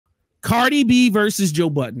Cardi B versus Joe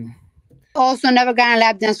Budden. Also, never got a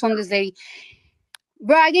lap dance from this lady.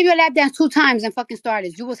 Bro, I gave you a lap dance 2 times and fucking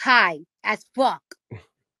started. You was high as fuck.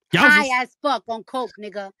 High as fuck on coke,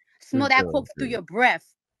 nigga. Smell that coke through your breath.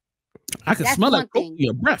 I can smell that coke through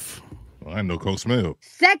your breath. Well, I know coke smell.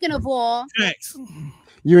 Second of all,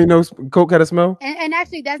 you ain't know coke had a smell? And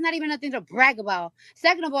actually, that's not even nothing to brag about.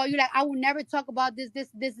 Second of all, you're like, I will never talk about this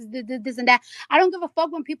and that. I don't give a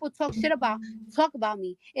fuck when people talk about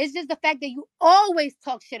me. It's just the fact that you always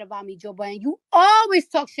talk shit about me, Joe Budden. You always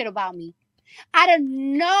talk shit about me. Out of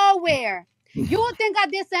nowhere. You would think I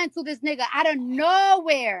did something to this nigga out of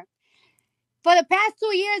nowhere. For the past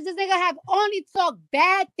 2 years, this nigga have only talked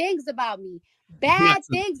bad things about me. Bad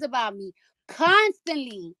things about me.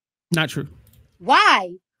 Constantly. Not true.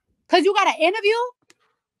 Why? Because you got an interview?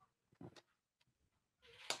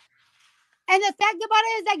 And the fact about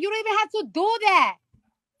it is that you don't even have to do that.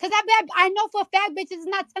 Because I know for a fact, bitches is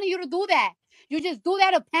not telling you to do that. You just do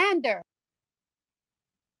that to pander.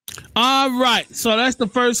 All right, so that's the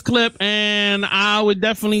first clip, and I would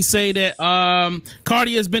definitely say that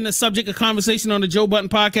Cardi has been the subject of conversation on the Joe Budden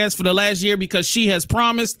podcast for the last year because she has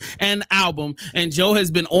promised an album, and Joe has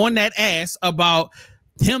been on that ass about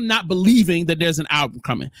him not believing that there's an album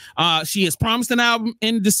coming. She has promised an album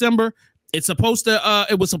in December. It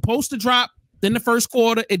was supposed to drop in the first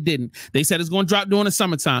quarter. It didn't. They said it's going to drop during the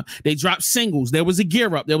summertime. They dropped singles. There was a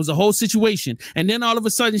gear up. There was a whole situation. And then all of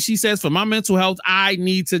a sudden she says, for my mental health, I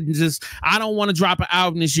don't want to drop an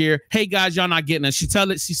album this year. Hey guys, y'all not getting us. She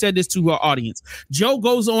said this to her audience. Joe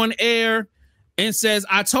goes on air and says,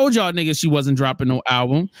 I told y'all niggas she wasn't dropping no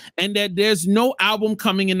album and that there's no album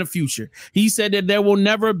coming in the future. He said that there will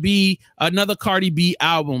never be another Cardi B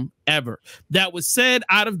album ever. That was said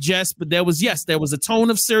out of jest, but there was a tone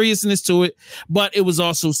of seriousness to it, but it was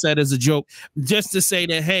also said as a joke, just to say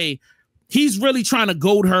that, hey, he's really trying to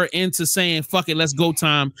goad her into saying, fuck it, let's go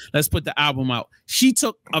time. Let's put the album out. She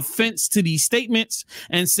took offense to these statements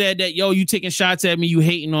and said that, yo, you taking shots at me, you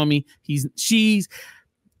hating on me.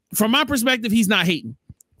 From my perspective, he's not hating.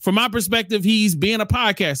 From my perspective, he's being a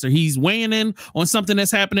podcaster. He's weighing in on something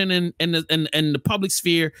that's happening in the public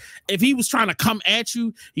sphere. If he was trying to come at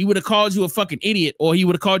you, he would have called you a fucking idiot, or he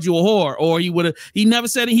would have called you a whore, or he never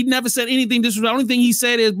said anything. This was the only thing he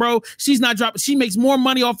said is, bro, she's not dropping. She makes more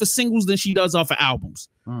money off of singles than she does off of albums.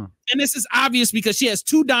 And this is obvious because she has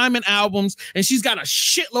 2 diamond albums and she's got a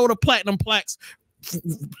shitload of platinum plaques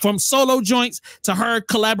from solo joints to her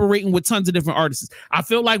collaborating with tons of different artists. I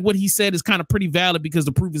feel like what he said is kind of pretty valid because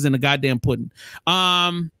the proof is in the goddamn pudding.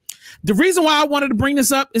 The reason why I wanted to bring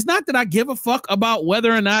this up is not that I give a fuck about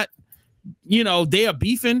whether or not, they are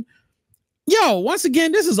beefing. Yo, once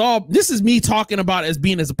again, this is me talking about as a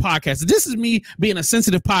podcaster. This is me being a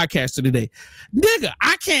sensitive podcaster today. Nigga,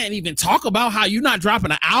 I can't even talk about how you're not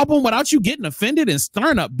dropping an album without you getting offended and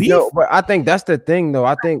stirring up beef. No, but I think that's the thing though.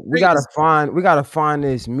 I think we gotta find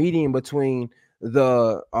this medium between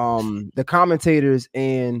the commentators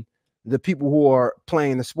and the people who are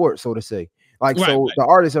playing the sport, so to say. Like, the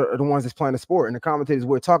artists are the ones that's playing the sport, and the commentators,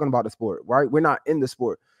 we're talking about the sport, right? We're not in the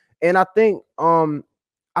sport. And I think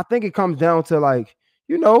it comes down to, like,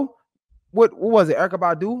 what was it? Erykah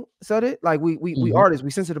Badu said it. Like, we artists,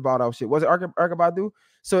 we sensitive about our shit. Was it Erykah Badu?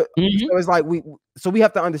 So it's like we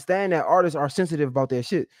have to understand that artists are sensitive about their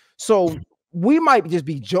shit. So we might just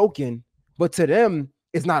be joking, but to them,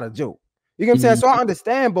 it's not a joke. You know what I'm saying? So I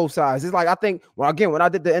understand both sides. It's like, I think, when I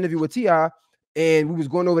did the interview with T.I. and we was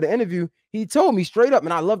going over the interview, he told me straight up,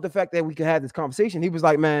 and I love the fact that we could have this conversation. He was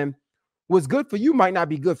like, man, what's good for you might not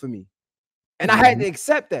be good for me. And I had to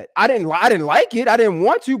accept that. I didn't like it. I didn't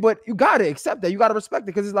want to, but you got to accept that. You got to respect it,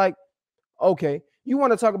 because it's like, okay, you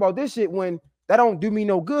want to talk about this shit when that don't do me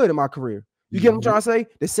no good in my career. You get what I'm trying to say?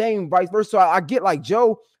 The same vice versa. So I get, like,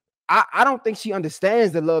 Joe, I don't think she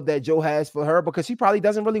understands the love that Joe has for her, because she probably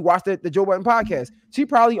doesn't really watch the Joe Budden podcast. She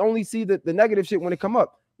probably only see the negative shit when it come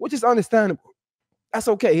up, which is understandable. That's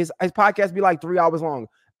okay. His podcast be like 3 hours long.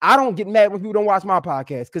 I don't get mad when people don't watch my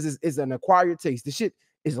podcast, because it's an acquired taste. The shit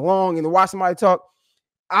is long, and to watch somebody talk,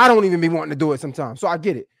 I don't even be wanting to do it sometimes. So I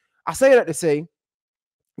get it. I say that to say,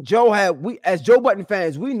 as Joe Budden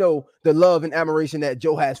fans, we know the love and admiration that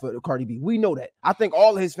Joe has for Cardi B. We know that. I think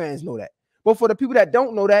all of his fans know that. But for the people that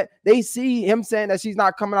don't know that, they see him saying that she's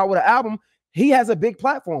not coming out with an album. He has a big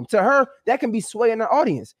platform. To her, that can be swaying the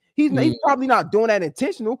audience. He's probably not doing that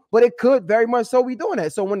intentional, but it could very much so be doing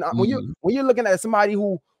that. So when you're looking at somebody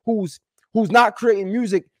who's not creating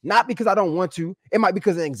music, not because I don't want to, it might be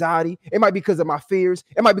because of anxiety, it might be because of my fears,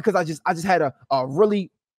 it might be because I just had a really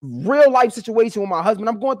real life situation with my husband.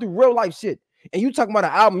 I'm going through real life shit. And you talking about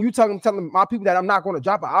an album, telling my people that I'm not going to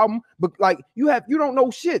drop an album, but like you don't know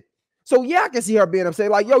shit. So yeah, I can see her being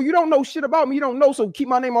upset. Like, yo, you don't know shit about me. You don't know, so keep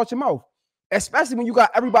my name out your mouth. Especially when you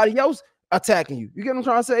got everybody else attacking you. You get what I'm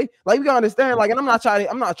trying to say? Like, you gotta understand. Like, and I'm not trying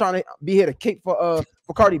to be here to kick for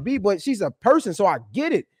Cardi B, but she's a person, so I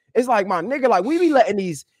get it. It's like, my nigga, like, we be letting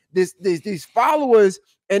these followers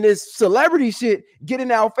and this celebrity shit get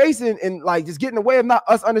in our face and like just get in the way of not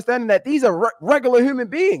us understanding that these are regular human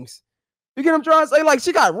beings. You get what I'm trying to say? Like,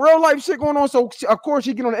 she got real life shit going on, so of course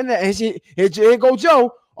she get on the internet and here go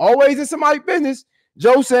Joe, always in somebody's business.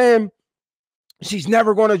 Joe saying she's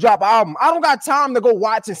never going to drop an album. I don't got time to go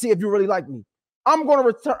watch and see if you really like me. I'm going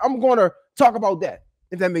to talk about that,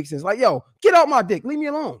 if that makes sense. Like, yo, get out my dick. Leave me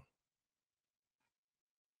alone.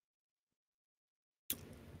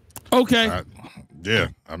 Okay. Yeah.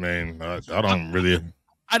 I mean, I don't really.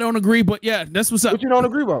 I don't agree, but yeah, that's what's up. What you don't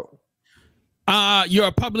agree about? You're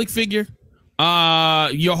a public figure.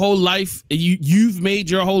 Your whole life, you've made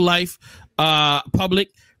your whole life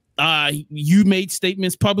public. You made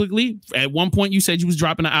statements publicly. At one point, you said you was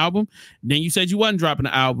dropping an album. Then you said you wasn't dropping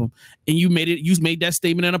an album, and you made that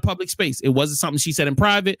statement in a public space. It wasn't something she said in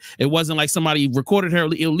private. It wasn't like somebody recorded her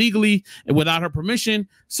illegally and without her permission.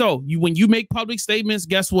 So when you make public statements,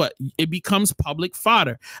 guess what? It becomes public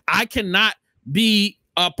fodder. I cannot be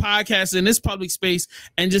a podcast in this public space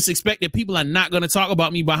and just expect that people are not going to talk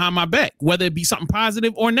about me behind my back, whether it be something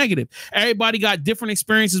positive or negative. Everybody got different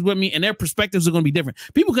experiences with me, and their perspectives are going to be different.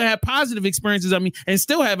 People can have positive experiences of me and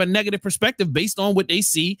still have a negative perspective based on what they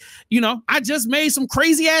see. You know, I just made some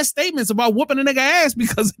crazy ass statements about whooping a nigga ass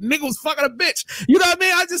because a nigga was fucking a bitch. You know what I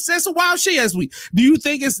mean? I just said some wild shit last week. Do you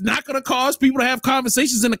think it's not going to cause people to have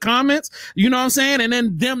conversations in the comments? You know what I'm saying? And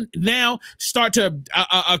then them now start to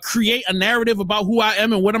create a narrative about who I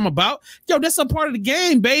am and what I'm about. Yo, that's a part of the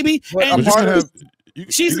game, baby. And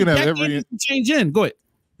you can have every change in. Go ahead.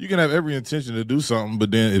 You can have every intention to do something,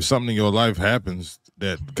 but then if something in your life happens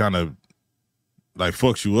that kind of like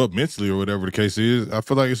fucks you up mentally or whatever the case is, I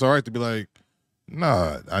feel like it's all right to be like,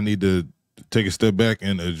 nah, I need to take a step back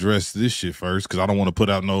and address this shit first because I don't want to put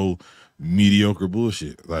out no mediocre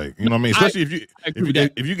bullshit. Like, you know what I mean? Especially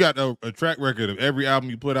if you got a track record of every album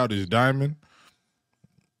you put out is diamond.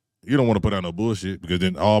 You don't want to put out no bullshit because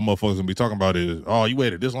then all motherfuckers gonna be talking about is, oh, you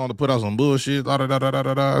waited this long to put out some bullshit. Da, da, da, da,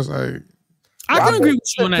 da, da. It's like, I can agree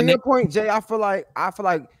with you on that. To your point, Jay, I feel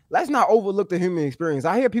like let's not overlook the human experience.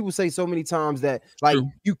 I hear people say so many times that like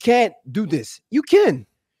you can't do this. You can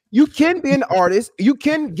be an artist. You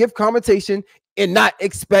can give commentation and not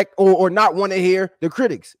expect or not want to hear the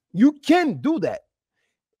critics. You can do that.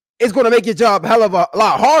 It's going to make your job hell of a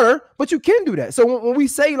lot harder, but you can do that. So when we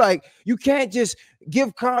say like you can't just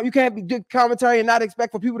give commentary and not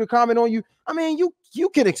expect for people to comment on you, I mean you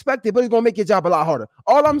can expect it, but it's going to make your job a lot harder.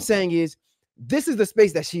 All I'm saying is this is the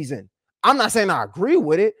space that she's in. I'm not saying I agree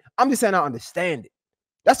with it. I'm just saying I understand it.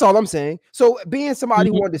 That's all I'm saying. So being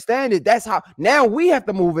somebody who understands it, that's how now we have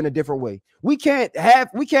to move in a different way. We can't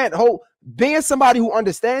hold being somebody who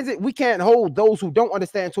understands it. We can't hold those who don't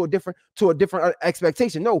understand to a different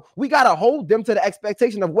expectation. No, we got to hold them to the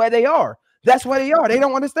expectation of where they are. That's where they are. They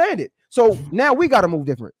don't understand it. So now we got to move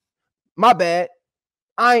different. My bad.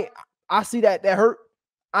 I see that hurt.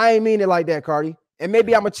 I ain't mean it like that, Cardi. And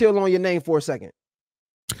maybe I'm gonna chill on your name for a second.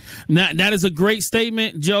 Now, that is a great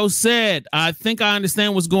statement. Joe said, I think I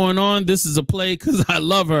understand what's going on. This is a play because I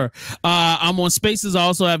love her. I'm on Spaces.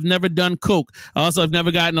 Also, I've never done coke. Also, I've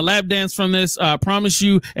never gotten a lap dance from this. I promise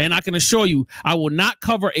you, and I can assure you, I will not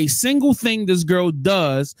cover a single thing this girl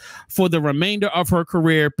does for the remainder of her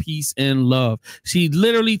career. Peace and love. She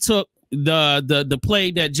literally took the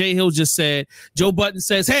play that Jay Hill just said. Joe Budden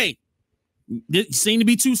says, hey, you seem to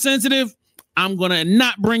be too sensitive. I'm going to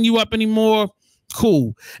not bring you up anymore.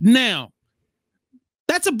 Cool. Now,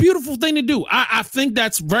 that's a beautiful thing to do. I think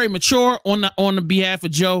that's very mature on the behalf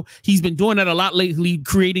of Joe. He's been doing that a lot lately,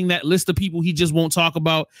 creating that list of people he just won't talk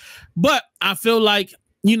about. But I feel like,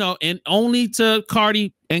 you know, and only to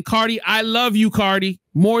Cardi, and Cardi, I love you, Cardi,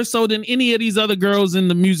 more so than any of these other girls in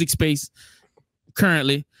the music space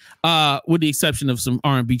currently, with the exception of some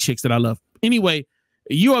R&B chicks that I love. Anyway,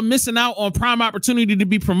 you are missing out on prime opportunity to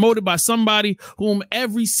be promoted by somebody whom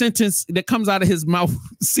every sentence that comes out of his mouth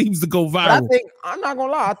seems to go viral. But I'm not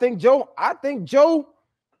gonna lie. I think Joe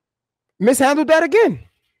mishandled that again.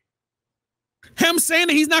 Him saying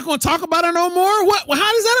that he's not going to talk about it no more. What? Well,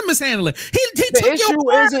 how does that mishandle it? He the took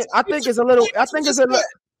issue isn't. I think it's a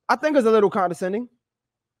little condescending.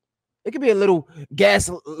 It could be a little gas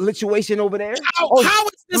situation over there. How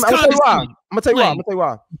is this? I'm gonna tell you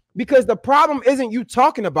why. Because the problem isn't you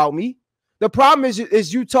talking about me. The problem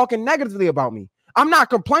is you talking negatively about me. I'm not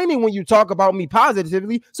complaining when you talk about me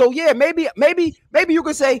positively. So yeah, maybe you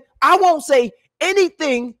could say I won't say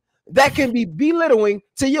anything that can be belittling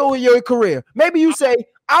to your career. Maybe you say,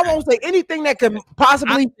 I won't say anything that can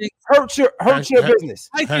possibly hurt your business.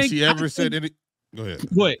 Has she ever said any? Go ahead.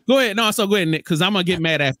 Go ahead. No, so go ahead, Nick, because I'm gonna get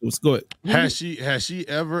mad afterwards. Go ahead. Has she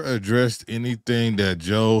ever addressed anything that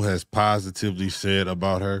Joe has positively said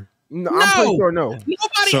about her? No, I'm pretty sure no.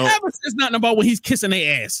 Nobody ever says nothing about when he's kissing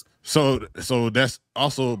their ass. So that's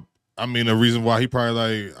also, I mean, the reason why he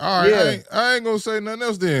probably like, all right, I ain't gonna say nothing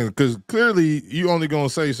else then, because clearly you only gonna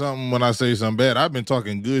say something when I say something bad. I've been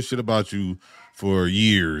talking good shit about you for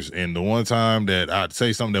years, and the one time that I'd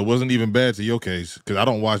say something that wasn't even bad to your case, because I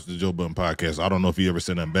don't watch the Joe Budden podcast, so I don't know if he ever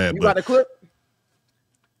said nothing bad. You got a clip?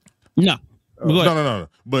 No. No.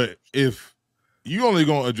 But if you only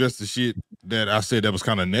gonna address the shit that I said that was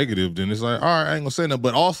kind of negative, then it's like, all right, I ain't gonna say nothing.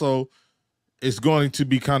 But also, it's going to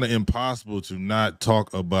be kind of impossible to not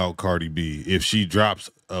talk about Cardi B if she drops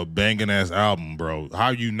a banging ass album, bro. How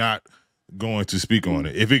you not going to speak on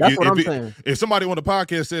it? If somebody on the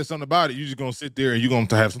podcast says something about it, you're just gonna sit there and you're gonna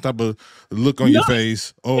have some type of look on your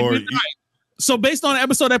face, or so based on the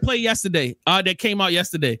episode that played yesterday, that came out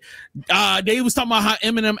yesterday, they was talking about how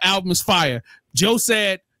Eminem album is fire. Joe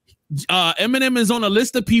said Eminem is on a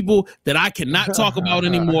list of people that I cannot talk about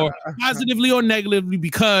anymore, positively or negatively,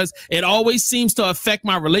 because it always seems to affect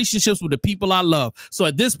my relationships with the people I love. So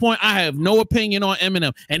at this point, I have no opinion on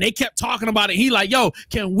Eminem. And they kept talking about it. He like, yo,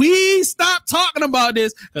 can we stop talking about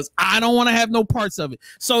this? Because I don't want to have no parts of it.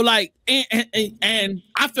 So like, and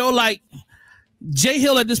I feel like Jay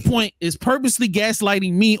Hill at this point is purposely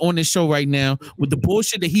gaslighting me on this show right now with the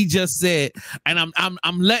bullshit that he just said, and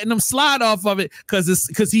I'm letting him slide off of it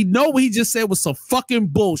because he know what he just said was some fucking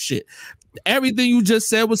bullshit. Everything you just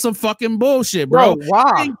said was some fucking bullshit, bro.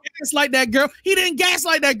 Wow. He didn't gaslight that girl. He didn't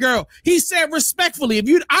gaslight that girl. He said respectfully,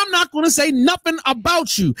 I'm not going to say nothing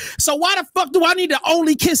about you. So why the fuck do I need to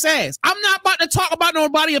only kiss ass? I'm not about to talk about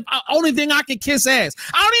nobody. If only thing I can kiss ass.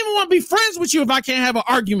 I don't even want to be friends with you if I can't have an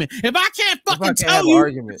argument. If I can't fucking tell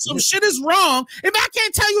you some shit is wrong. If I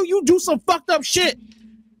can't tell you do some fucked up shit.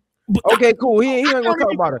 Okay, cool. He ain't gonna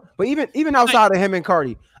talk about it. But even outside of him and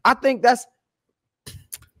Cardi, I think that's.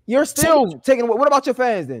 You're still taking. What about your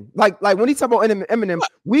fans then? Like when he talk about Eminem,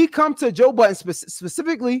 we come to Joe Budden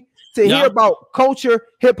specifically to hear about culture,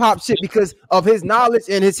 hip hop shit because of his knowledge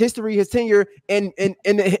and his history, his tenure in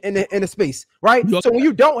the space, right? So when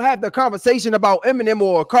you don't have the conversation about Eminem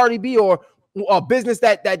or Cardi B or a business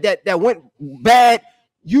that went bad,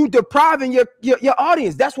 you depriving your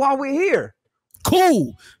audience. That's why we're here.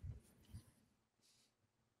 Cool.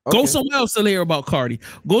 Okay. Go somewhere else to hear about Cardi.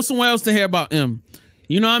 Go somewhere else to hear about M.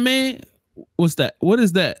 You know what I mean? What's that? What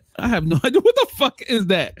is that? I have no idea. What the fuck is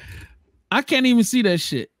that? I can't even see that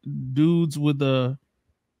shit. Dudes with a...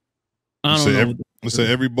 I don't know. Let's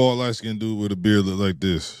say every bald light-skinned dude with a beard look like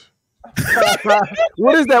this.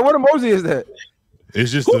 What is that? What emoji is that? It's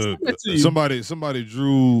just somebody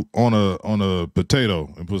drew on a potato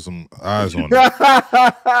and put some eyes on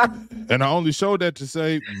it. And I only showed that to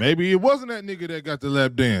say maybe it wasn't that nigga that got the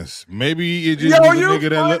lap dance. Maybe it just was a nigga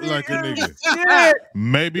that looked like a nigga. Yeah.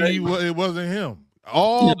 Maybe it wasn't him.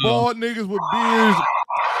 All bald niggas with beards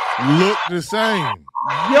look the same.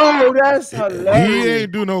 Yo, that's hilarious. He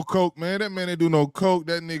ain't do no coke, man. That man ain't do no coke.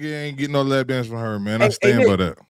 That nigga ain't getting no lap dance from her, man. I stand by that.